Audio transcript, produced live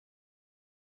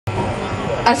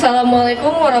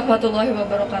Assalamualaikum warahmatullahi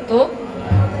wabarakatuh.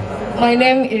 My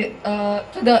name is,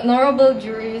 to the honorable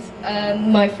juries and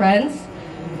my friends,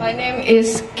 my name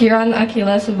is Kiran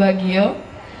Aqila Subagyo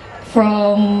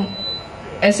from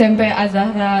SMP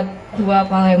Azzahrah 2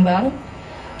 Palembang.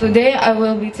 Today I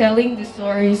will be telling the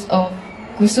stories of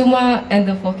Kusuma and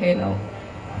the volcano.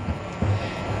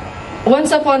 Once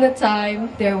upon a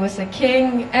time, there was a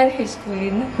king and his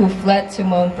queen who fled to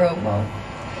Mount Bromo.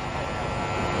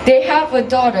 They have a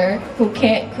daughter who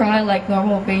can't cry like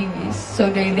normal babies, so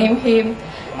they name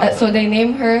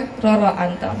her Roro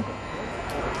Antang.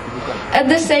 At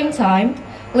the same time,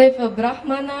 live a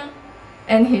Brahmana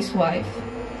and his wife.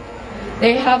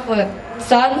 They have a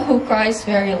son who cries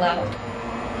very loud,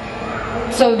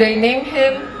 so they name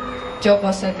him Joko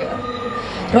Seger.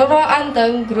 Roro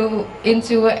Antang grew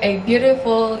into a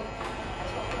beautiful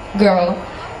girl,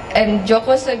 and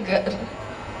Joko Seger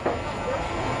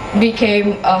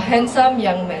became a handsome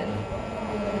young man.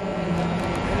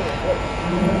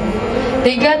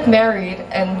 They got married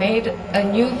and made a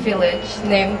new village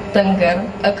named Tengger,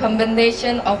 a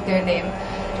combination of their name,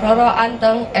 Roro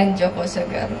Antang and Joko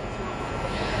Seger.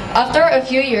 After a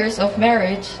few years of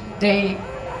marriage, they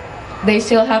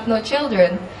still have no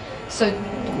children, so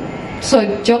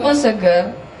Joko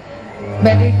Seger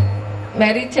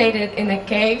meditated in a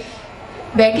cave,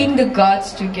 begging the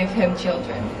gods to give him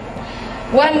children.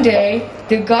 One day,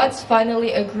 the gods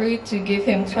finally agreed to give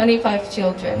him 25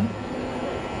 children.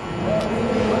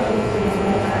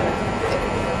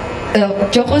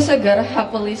 Joko Seger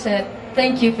happily said,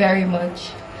 "Thank you very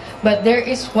much. But there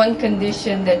is one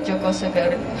condition that Joko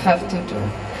Seger have to do.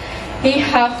 He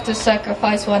have to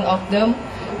sacrifice one of them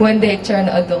when they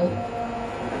turn adult."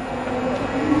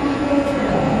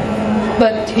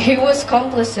 But he was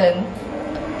complacent.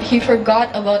 He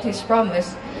forgot about his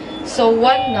promise. So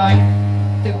one night,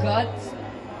 the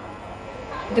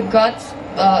gods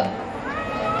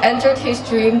entered his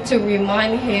dream to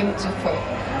remind him to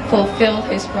fulfill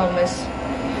his promise.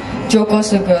 "Joko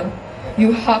Seger,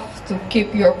 you have to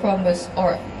keep your promise,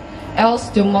 or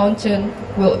else the mountain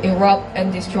will erupt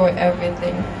and destroy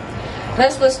everything."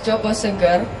 Restless Joko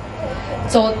Seger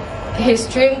told his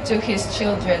dream to his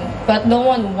children, but no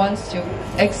one wants to,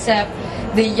 except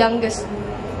the youngest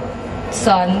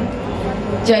son,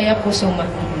 Jayakusuma.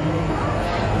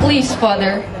 "Please,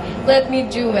 father, let me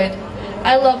do it.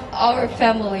 I love our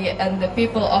family and the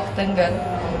people of Tengger,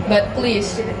 but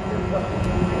please,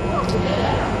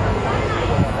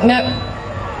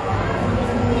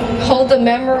 hold the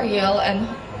memorial and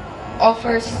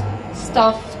offer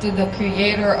stuff to the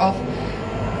creator of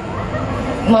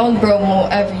Mount Bromo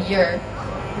every year."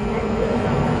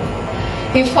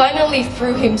 He finally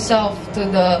threw himself to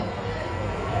the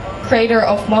crater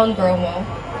of Mount Bromo.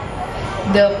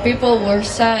 The people were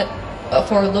sad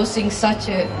for losing such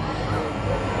a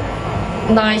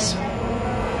nice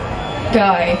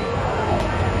guy.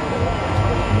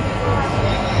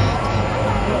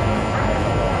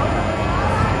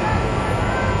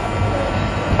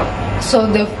 So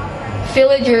the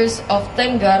villagers of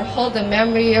Tengger hold a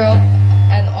memorial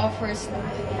and offers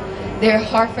their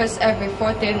harvest every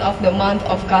 14th of the month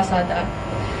of Kasada.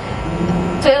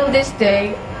 Till this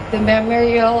day, the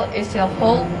memorial is still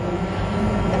held,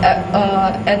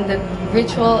 and the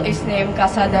ritual is named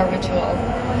Kasada ritual.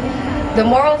 The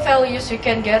moral values you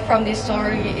can get from this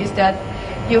story is that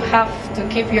you have to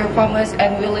keep your promise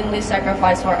and willingly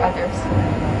sacrifice for others.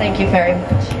 Thank you very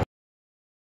much.